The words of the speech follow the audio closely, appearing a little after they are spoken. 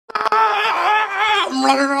I'm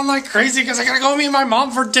running around like crazy because I gotta go meet my mom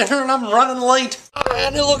for dinner and I'm running late.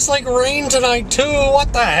 And it looks like rain tonight too,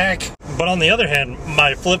 what the heck? But on the other hand,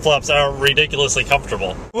 my flip-flops are ridiculously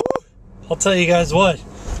comfortable. Woo! I'll tell you guys what,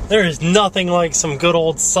 there is nothing like some good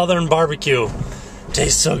old southern barbecue.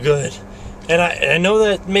 Tastes so good. And I know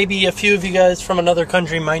that maybe a few of you guys from another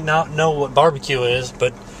country might not know what barbecue is,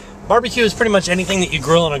 but barbecue is pretty much anything that you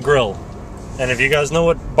grill on a grill. And if you guys know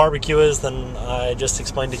what barbecue is, then I just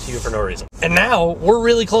explained it to you for no reason. And now, we're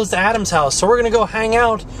really close to Adam's house, so we're gonna go hang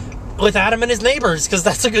out with Adam and his neighbors, because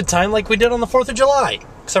that's a good time like we did on the 4th of July.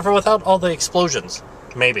 Except for without all the explosions.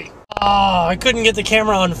 Maybe. Ah, I couldn't get the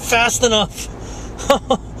camera on fast enough.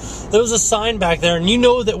 There was a sign back there, and you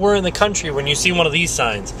know that we're in the country when you see one of these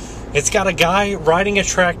signs. It's got a guy riding a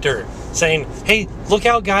tractor saying, hey, look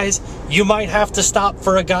out guys, you might have to stop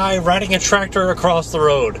for a guy riding a tractor across the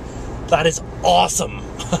road. That is awesome.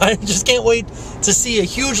 I just can't wait to see a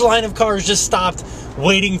huge line of cars just stopped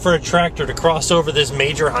waiting for a tractor to cross over this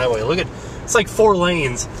major highway. Look at, it's like 4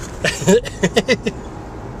 lanes.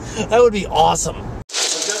 That would be awesome. I got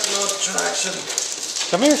no traction.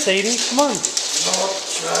 Come here, Sadie, come on. No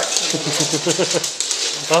traction.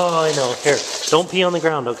 Oh, I know. Here, don't pee on the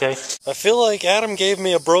ground, okay? I feel like Adam gave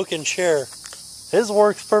me a broken chair. His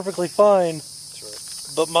works perfectly fine.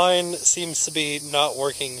 But mine seems to be not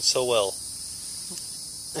working so well.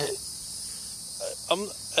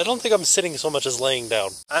 I don't think I'm sitting so much as laying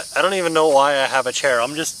down. I don't even know why I have a chair.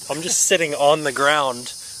 I'm just sitting on the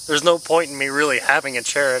ground. There's no point in me really having a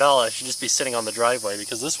chair at all. I should just be sitting on the driveway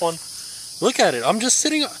because this one, look at it. I'm just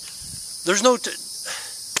sitting. There's no.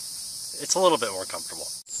 It's a little bit more comfortable.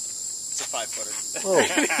 It's a 5-footer. Oh,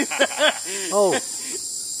 oh,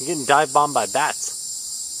 you're getting dive bombed by bats.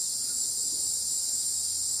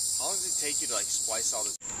 How long does it take you to like splice all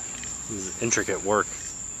this? This is intricate work.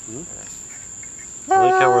 I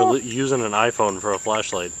like how we're using an iPhone for a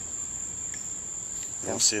flashlight.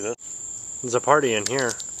 You see that? There's a party in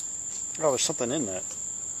here. Oh, there's something in that.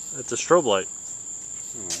 It's a strobe light.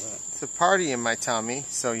 It's a party in my tummy.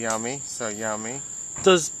 So yummy, so yummy.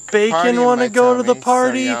 Does Bacon want to go to the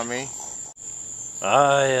party? So yummy.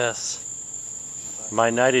 Ah, yes. My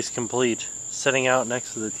night is complete. Sitting out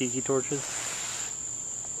next to the tiki torches.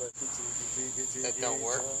 That don't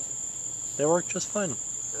work? They work just fine.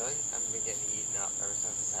 Really? I've been getting eaten up ever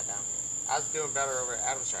since I sat down here. I was doing better over at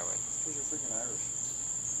Adam's driveway. Because you're freaking Irish.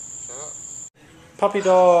 Shut up. Puppy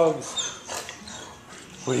dogs.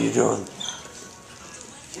 What are you doing?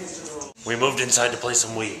 We moved inside to play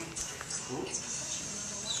some Wii.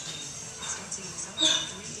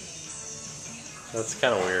 That's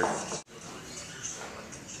kind of weird.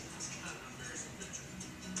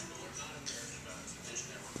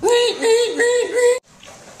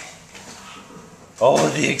 Oh,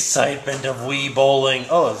 the excitement of Wii bowling.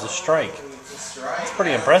 Oh, it was a strike. It's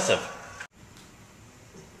pretty impressive.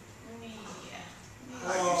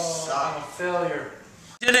 Oh, failure.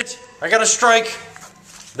 Did it! I got a strike!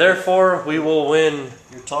 Therefore, we will win.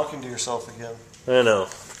 You're talking to yourself again. I know.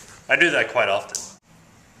 I do that quite often.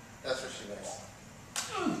 That's what she does.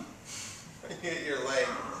 Hit your leg.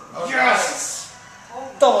 Oh, Yes!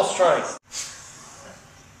 Double strike.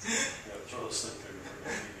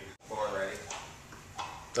 Born ready.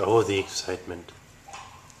 Oh, the excitement.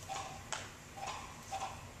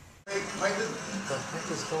 Wait, What the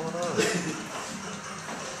heck is going on?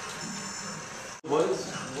 What?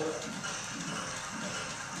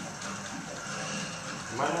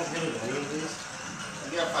 Am I not hitting any of these?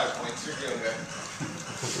 You got 5 points. You're doing good.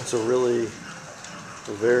 It's a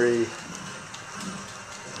very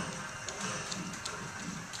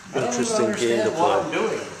interesting game to play.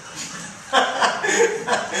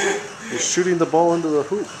 You're shooting the ball into the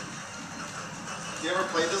hoop. You ever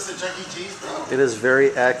played this at Chuck E. Cheese, bro? It is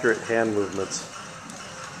very accurate hand movements.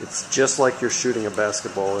 It's just like you're shooting a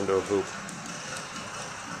basketball into a hoop.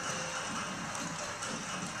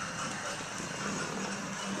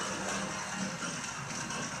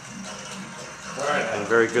 And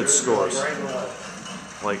very good scores.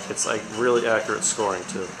 Like, it's like really accurate scoring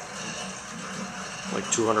too. Like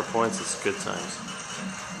 200 points, it's good times.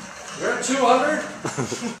 You're at 200?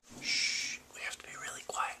 Shh, we have to be really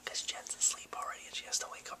quiet because Jen's asleep already and she has to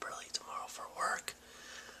wake up early tomorrow for work.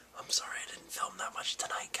 I'm sorry I didn't film that much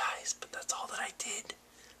tonight, guys, but that's all that I did.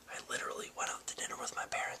 I literally went out to dinner with my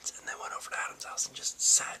parents and then went over to Adam's house and just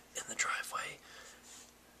sat in the driveway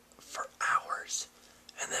for hours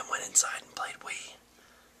and then went inside and played Wii.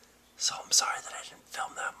 So I'm sorry that I didn't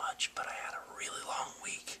film that much, but I had a really long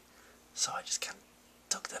week, so I just kind of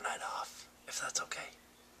took the night off, if that's okay.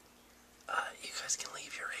 You guys can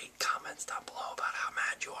leave your 8 comments down below about how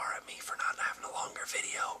mad you are at me for not having a longer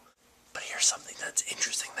video. But here's something that's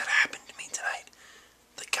interesting that happened to me tonight.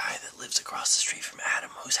 The guy that lives across the street from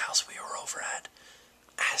Adam, whose house we were over at,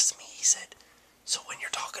 asked me, he said, so when you're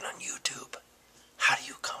talking on YouTube, how do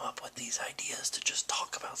you come up with these ideas to just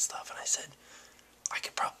talk about stuff? And I said, I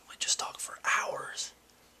could probably just talk for hours.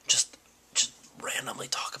 Just randomly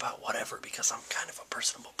talk about whatever, because I'm kind of a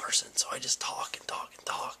personable person, so I just talk and talk and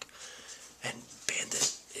talk. And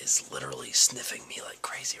Bandit is literally sniffing me like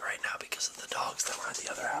crazy right now because of the dogs that were at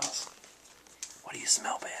the other house. What do you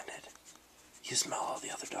smell, Bandit? You smell all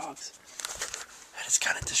the other dogs. And it's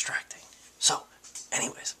kind of distracting. So,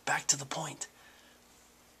 anyways, back to the point.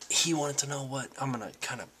 He wanted to know what... I'm going to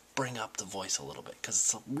kind of bring up the voice a little bit, because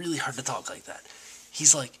it's really hard to talk like that.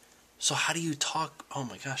 He's like, so how do you talk... Oh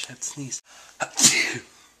my gosh, I had to sneeze.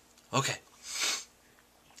 Okay.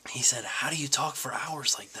 He said, how do you talk for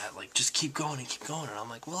hours like that? Like, just keep going and keep going. And I'm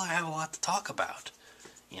like, well, I have a lot to talk about,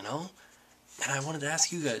 you know? And I wanted to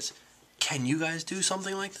ask you guys, can you guys do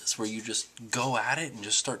something like this where you just go at it and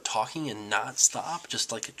just start talking and not stop?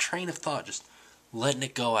 Just like a train of thought, just letting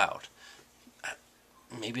it go out.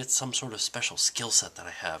 Maybe it's some sort of special skill set that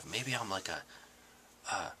I have. Maybe I'm like a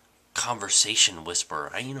conversation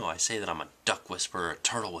whisperer. I say that I'm a duck whisperer, a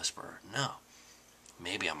turtle whisperer. No.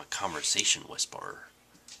 Maybe I'm a conversation whisperer.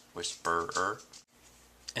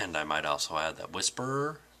 And I might also add that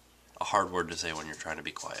whisperer, a hard word to say when you're trying to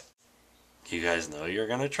be quiet. You guys know you're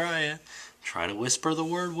gonna try it. Try to whisper the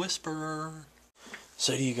word whisperer.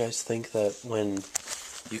 So do you guys think that when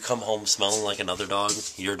you come home smelling like another dog,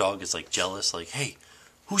 your dog is like jealous, like, hey,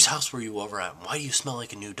 whose house were you over at? Why do you smell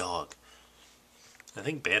like a new dog? I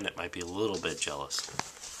think Bandit might be a little bit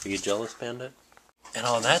jealous. Are you jealous, Bandit? And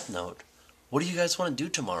on that note, what do you guys want to do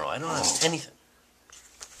tomorrow? I don't have anything.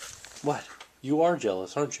 What? You are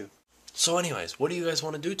jealous, aren't you? So anyways, what do you guys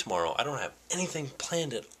want to do tomorrow? I don't have anything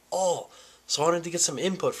planned at all. So I wanted to get some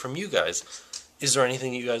input from you guys. Is there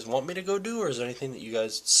anything you guys want me to go do? Or is there anything that you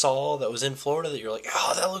guys saw that was in Florida that you're like,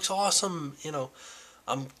 oh, that looks awesome?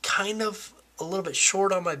 I'm kind of a little bit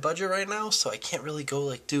short on my budget right now, so I can't really go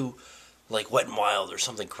like do like Wet n Wild or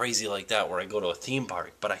something crazy like that where I go to a theme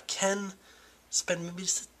park. But I can spend maybe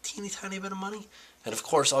just a teeny tiny bit of money. And of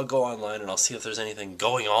course, I'll go online and I'll see if there's anything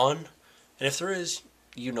going on. And if there is,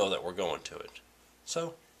 you know that we're going to it.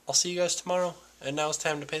 So, I'll see you guys tomorrow. And now it's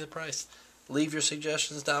time to pay the price. Leave your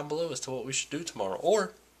suggestions down below as to what we should do tomorrow.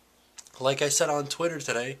 Or, like I said on Twitter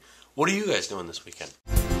today, what are you guys doing this weekend?